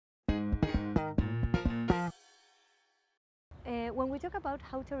When we talk about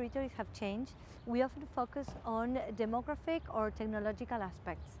how territories have changed, we often focus on demographic or technological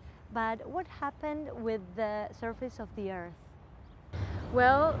aspects. But what happened with the surface of the Earth?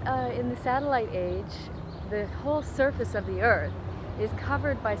 Well, in the satellite age, the whole surface of the Earth is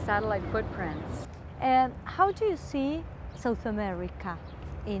covered by satellite footprints. And how do you see South America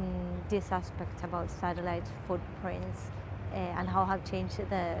in this aspect about satellite footprints and how have changed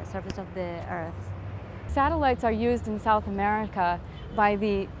the surface of the Earth? Satellites are used in South America by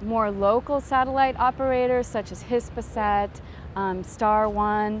the more local satellite operators such as Hispasat, Star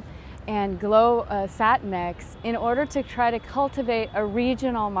One, and SatMix in order to try to cultivate a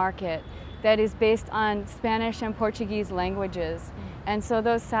regional market that is based on Spanish and Portuguese languages. And so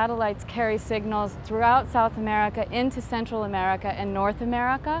those satellites carry signals throughout South America into Central America and North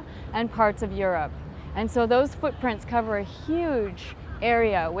America and parts of Europe. And so those footprints cover a huge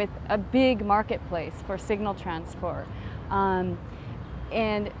area with a big marketplace for signal transport.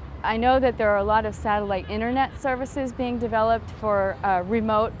 And I know that there are a lot of satellite internet services being developed for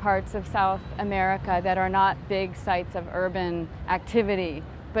remote parts of South America that are not big sites of urban activity,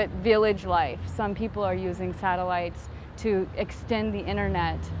 but village life. Some people are using satellites to extend the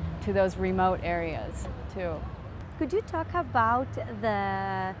internet to those remote areas too. Could you talk about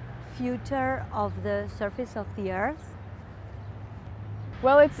the future of the surface of the Earth?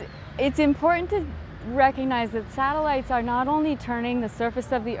 Well, it's important to recognize that satellites are not only turning the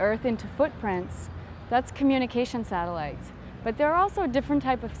surface of the Earth into footprints, that's communication satellites, but there are also a different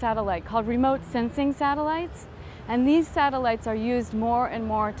type of satellite called remote sensing satellites, and these satellites are used more and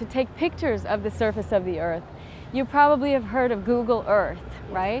more to take pictures of the surface of the Earth. You probably have heard of Google Earth,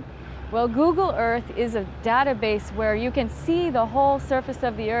 right? Well, Google Earth is a database where you can see the whole surface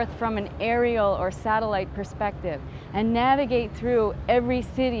of the Earth from an aerial or satellite perspective and navigate through every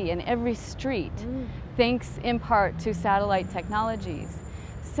city and every street, thanks in part to satellite technologies.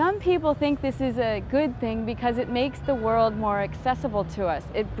 Some people think this is a good thing because it makes the world more accessible to us.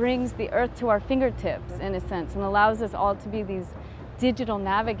 It brings the Earth to our fingertips, in a sense, and allows us all to be these digital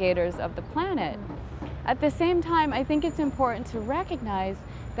navigators of the planet. At the same time, I think it's important to recognize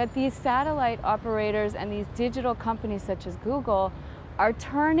that these satellite operators and these digital companies such as Google are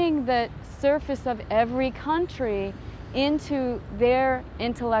turning the surface of every country into their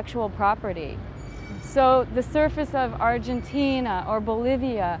intellectual property. So the surface of Argentina or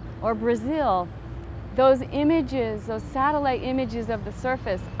Bolivia or Brazil, those images, those satellite images of the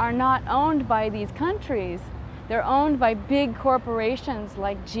surface are not owned by these countries. They're owned by big corporations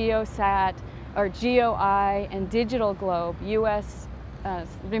like GeoSat or GeoEye and Digital Globe, US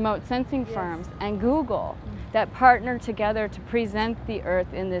remote sensing firms, and Google that partner together to present the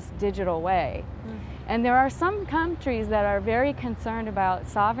Earth in this digital way. And there are some countries that are very concerned about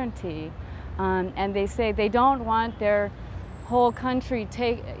sovereignty, and they say they don't want their whole country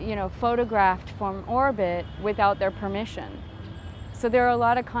photographed from orbit without their permission. So there are a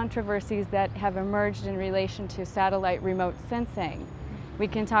lot of controversies that have emerged in relation to satellite remote sensing. We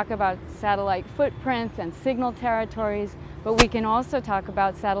can talk about satellite footprints and signal territories, but we can also talk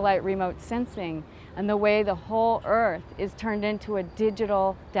about satellite remote sensing and the way the whole Earth is turned into a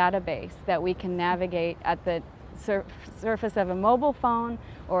digital database that we can navigate at the surface of a mobile phone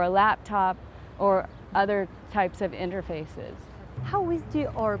or a laptop or other types of interfaces. How is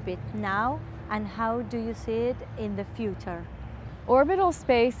the orbit now and how do you see it in the future? Orbital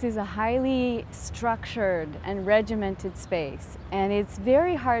space is a highly structured and regimented space, and it's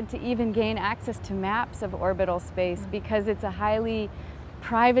very hard to even gain access to maps of orbital space because it's a highly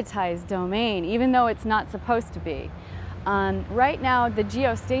privatized domain, even though it's not supposed to be. Right now, the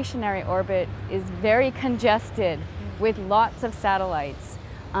geostationary orbit is very congested with lots of satellites.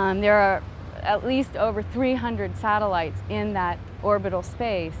 There are at least over 300 satellites in that orbital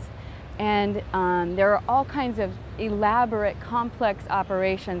space. And there are all kinds of elaborate, complex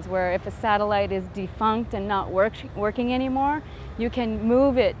operations where if a satellite is defunct and not working anymore, you can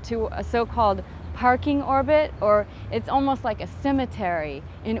move it to a so-called parking orbit, or it's almost like a cemetery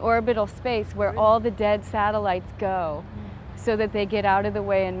in orbital space where all the dead satellites go so that they get out of the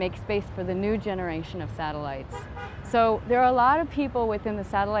way and make space for the new generation of satellites. So there are a lot of people within the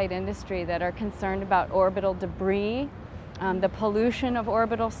satellite industry that are concerned about orbital debris, the pollution of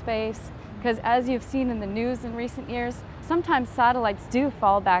orbital space, because as you've seen in the news in recent years, sometimes satellites do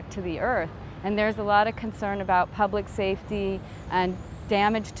fall back to the Earth, and there's a lot of concern about public safety and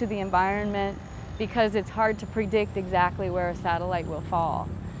damage to the environment because it's hard to predict exactly where a satellite will fall.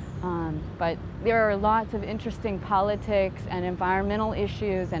 But there are lots of interesting politics and environmental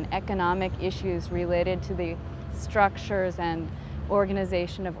issues and economic issues related to the structures and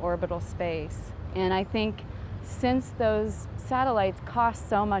organization of orbital space. And I think since those satellites cost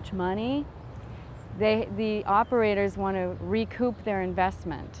so much money, the operators want to recoup their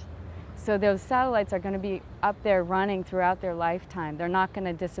investment. So those satellites are going to be up there running throughout their lifetime. They're not going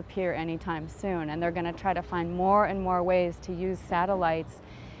to disappear anytime soon, and they're going to try to find more and more ways to use satellites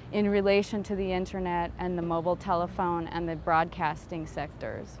in relation to the internet and the mobile telephone and the broadcasting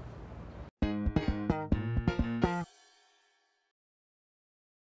sectors.